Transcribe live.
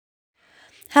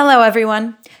Hello,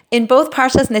 everyone. In both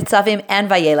Parshas Nitzavim and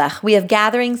Vayelech, we have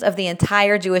gatherings of the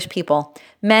entire Jewish people,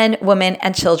 men, women,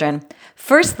 and children.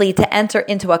 Firstly, to enter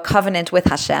into a covenant with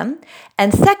Hashem,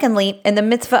 and secondly, in the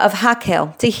mitzvah of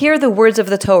Hakel, to hear the words of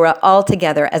the Torah all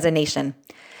together as a nation.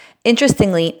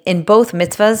 Interestingly, in both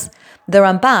mitzvahs, the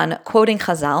Ramban, quoting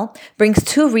Chazal, brings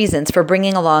two reasons for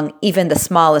bringing along even the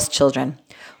smallest children.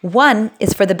 One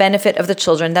is for the benefit of the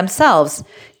children themselves.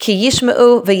 Ki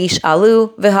yishma'u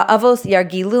v'yish'alu v'ha'avos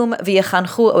yargilum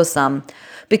v'yechanchu osam.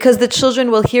 Because the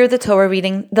children will hear the Torah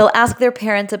reading, they'll ask their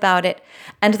parents about it,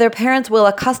 and their parents will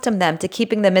accustom them to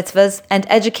keeping the mitzvahs and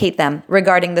educate them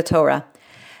regarding the Torah.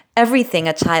 Everything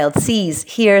a child sees,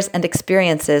 hears, and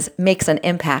experiences makes an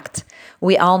impact.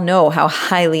 We all know how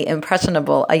highly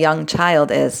impressionable a young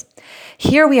child is.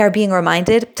 Here we are being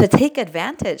reminded to take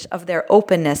advantage of their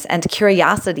openness and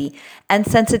curiosity and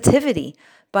sensitivity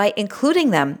by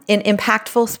including them in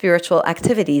impactful spiritual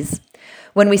activities.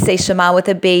 When we say Shema with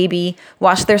a baby,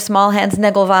 wash their small hands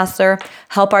negelvasser,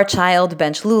 help our child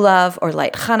bench lulav, or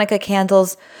light Hanukkah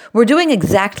candles, we're doing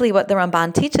exactly what the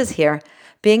Ramban teaches here,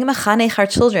 being mechanech our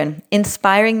children,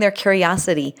 inspiring their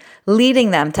curiosity, leading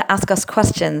them to ask us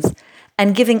questions,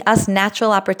 and giving us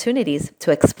natural opportunities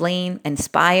to explain,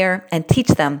 inspire, and teach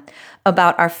them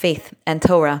about our faith and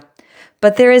Torah.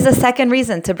 But there is a second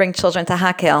reason to bring children to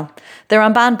Hakel. The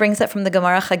Ramban brings it from the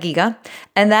Gemara Chagiga,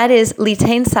 and that is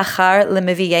litain sachar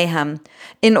lemeviyehem,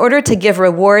 in order to give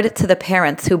reward to the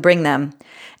parents who bring them.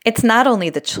 It's not only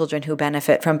the children who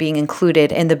benefit from being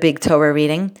included in the big Torah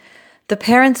reading, the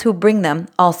parents who bring them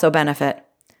also benefit.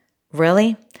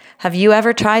 Really? Have you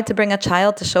ever tried to bring a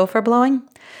child to shofar blowing?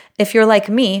 If you're like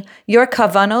me, your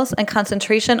kavanos and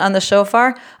concentration on the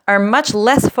shofar are much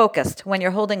less focused when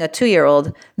you're holding a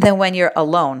 2-year-old than when you're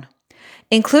alone.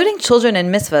 Including children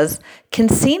in mitzvahs can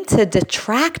seem to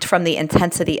detract from the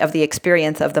intensity of the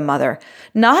experience of the mother,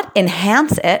 not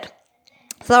enhance it.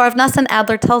 So Rav Nassan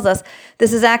Adler tells us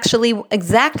this is actually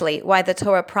exactly why the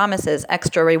Torah promises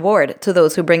extra reward to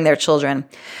those who bring their children.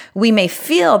 We may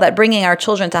feel that bringing our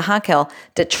children to Hakel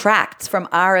detracts from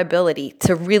our ability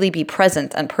to really be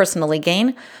present and personally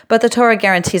gain, but the Torah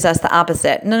guarantees us the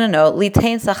opposite. No.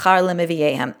 Litain sachar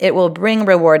lemeviyehem. It will bring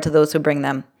reward to those who bring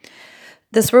them.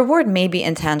 This reward may be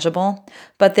intangible,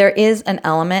 but there is an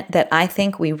element that I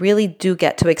think we really do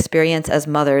get to experience as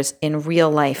mothers in real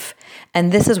life.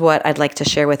 And this is what I'd like to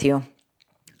share with you.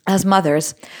 As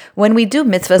mothers, when we do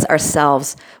mitzvahs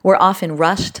ourselves, we're often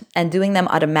rushed and doing them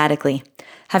automatically.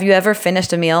 Have you ever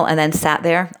finished a meal and then sat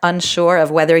there, unsure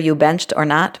of whether you benched or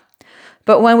not?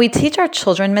 But when we teach our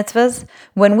children mitzvahs,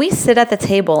 when we sit at the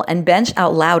table and bench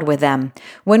out loud with them,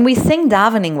 when we sing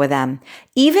davening with them,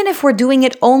 even if we're doing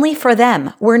it only for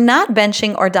them, we're not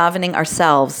benching or davening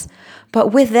ourselves.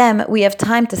 But with them, we have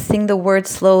time to sing the words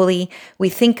slowly, we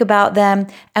think about them,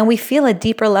 and we feel a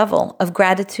deeper level of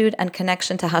gratitude and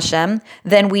connection to Hashem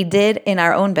than we did in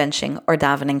our own benching or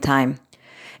davening time.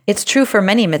 It's true for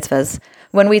many mitzvahs.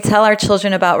 When we tell our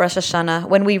children about Rosh Hashanah,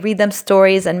 when we read them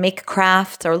stories and make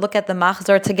crafts or look at the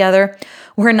Machzor together,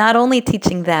 we're not only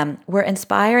teaching them, we're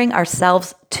inspiring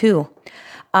ourselves too.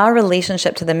 Our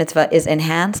relationship to the mitzvah is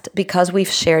enhanced because we've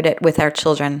shared it with our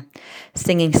children.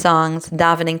 Singing songs,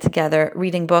 davening together,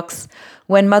 reading books.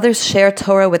 When mothers share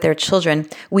Torah with their children,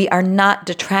 we are not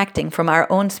detracting from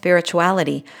our own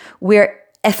spirituality. We're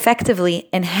effectively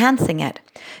enhancing it.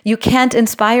 You can't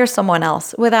inspire someone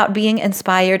else without being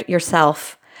inspired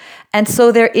yourself. And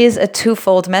so there is a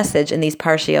twofold message in these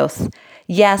parshios.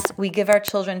 Yes, we give our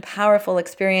children powerful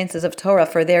experiences of Torah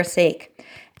for their sake.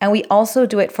 And we also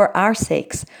do it for our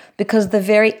sakes, because the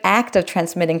very act of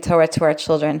transmitting Torah to our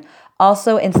children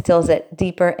also instills it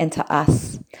deeper into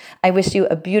us. I wish you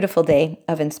a beautiful day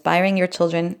of inspiring your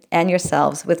children and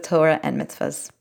yourselves with Torah and mitzvahs.